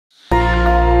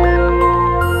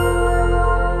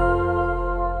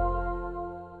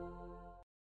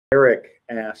Eric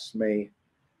asks me,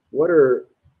 what are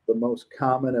the most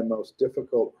common and most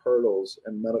difficult hurdles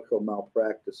in medical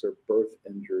malpractice or birth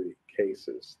injury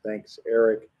cases? Thanks,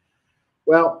 Eric.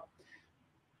 Well,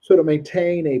 so to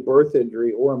maintain a birth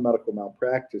injury or a medical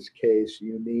malpractice case,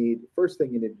 first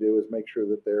thing you need to do is make sure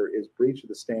that there is breach of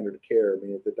the standard of care. I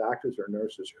mean, if the doctors or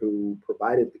nurses who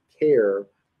provided the care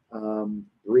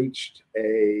breached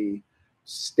a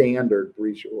standard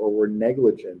breach or were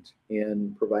negligent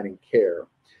in providing care.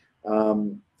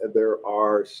 There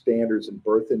are standards in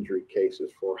birth injury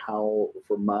cases for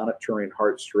monitoring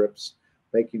heart strips,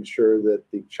 making sure that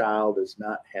the child is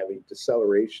not having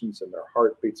decelerations in their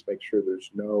heartbeats, make sure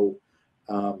there's no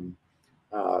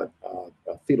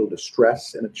fetal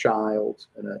distress in a child,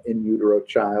 in an in utero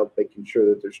child, making sure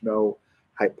that there's no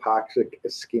hypoxic,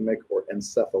 ischemic, or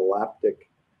encephalopathy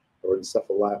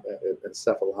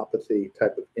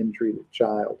type of injury to the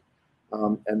child.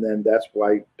 And then that's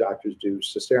why doctors do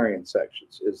cesarean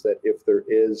sections, is that if there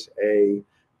is a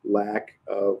lack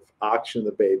of oxygen in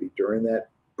the baby during that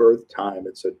birth time,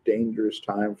 it's a dangerous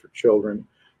time for children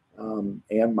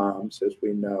and moms, as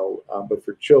we know. But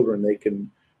for children, they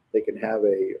can have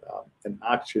an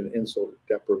oxygen insult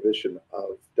deprivation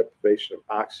of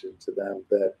oxygen to them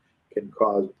that can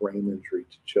cause brain injury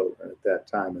to children at that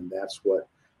time, and that's what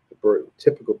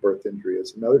typical birth injury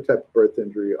is. Another type of birth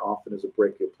injury often is a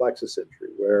brachial plexus injury,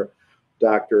 where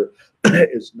doctor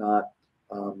is not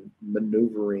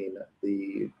maneuvering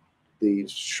the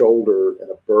shoulder in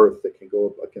a birth that can go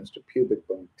up against a pubic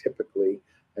bone typically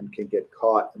and can get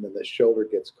caught, and then the shoulder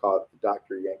gets caught, the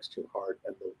doctor yanks too hard,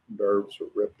 and the nerves are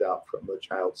ripped out from the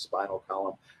child's spinal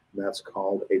column, and that's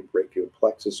called a brachial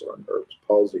plexus or nerve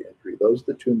palsy injury. Those are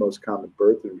the two most common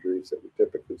birth injuries that we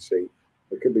typically see.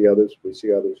 There could be others. We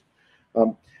see others.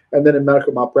 And then in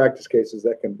medical malpractice cases,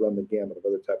 that can run the gamut of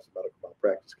other types of medical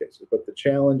malpractice cases. But the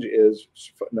challenge is,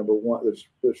 number one,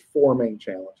 there's four main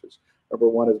challenges. Number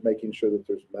one is making sure that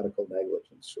there's medical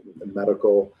negligence and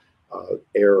medical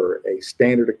error, a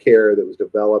standard of care that was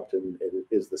developed and it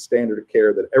is the standard of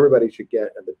care that everybody should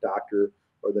get, and the doctor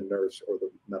or the nurse or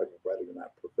the medical provider do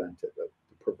not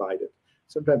provide it.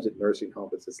 Sometimes at nursing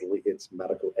homes, it's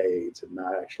medical aides and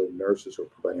not actually nurses who are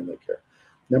providing the care.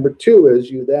 Number two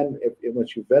is you then,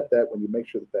 once you vet that, when you make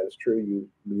sure that that is true,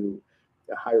 you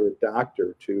hire a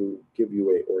doctor to give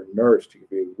you or a nurse to give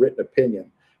you a written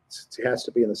opinion. It has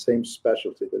to be in the same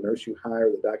specialty. The nurse you hire,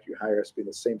 the doctor you hire has to be in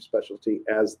the same specialty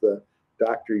as the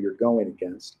doctor you're going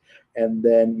against. And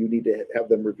then you need to have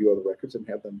them review all the records and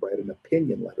have them write an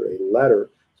opinion letter,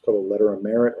 it's called a letter of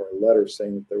merit, or a letter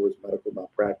saying that there was medical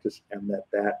malpractice and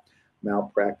that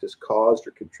malpractice caused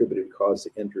or contributed to cause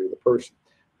the injury of the person.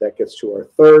 That gets to our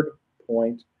third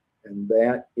point, and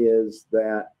that is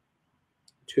that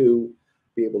to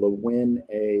be able to win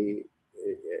a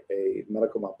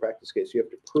medical malpractice case, you have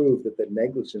to prove that the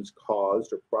negligence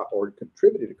caused or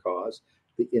contributed to cause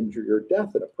the injury or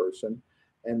death of a person.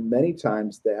 And many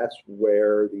times that's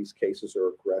where these cases are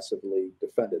aggressively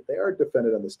defended. They are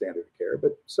defended on the standard of care,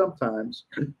 but sometimes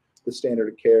the standard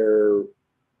of care,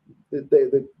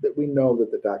 that we know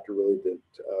that the doctor really did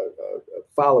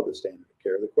follow the standard of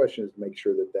care. The question is to make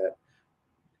sure that that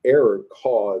error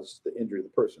caused the injury of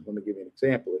the person. Let me give you an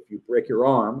example. If you break your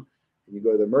arm and you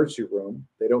go to the emergency room,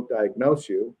 they don't diagnose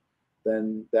you.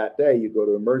 Then that day you go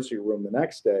to the emergency room the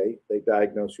next day, they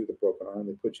diagnose you with a broken arm,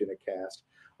 they put you in a cast.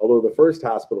 Although the first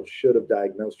hospital should have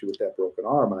diagnosed you with that broken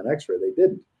arm on x-ray, they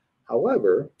didn't.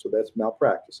 However, so that's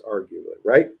malpractice, arguably,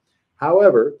 right?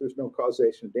 However, there's no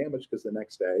causation of damage because the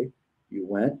next day you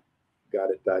went,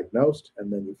 got it diagnosed,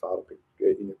 and then you followed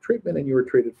your treatment and you were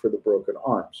treated for the broken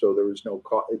arm. So there was no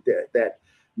that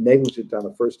negligence on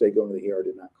the first day going to the ER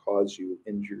did not cause you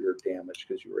injury or damage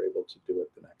because you were able to do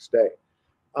it the next day.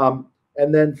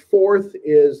 And then fourth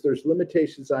is there's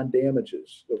limitations on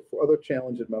damages. The other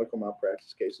challenge in medical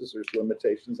malpractice cases, there's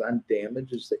limitations on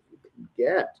damages that you can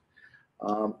get.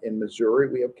 In Missouri,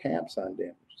 we have caps on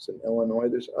damages. In Illinois,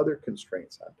 there's other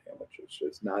constraints on damages.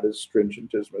 It's not as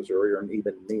stringent as Missouri or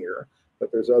even near,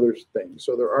 but there's other things.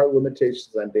 So there are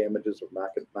limitations on damages of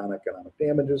non-economic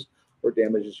damages or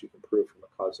damages you can prove from a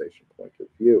causation point of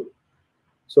view.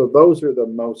 So those are the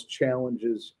most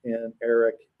challenges in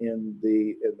Eric in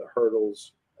the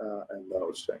hurdles and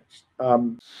those things.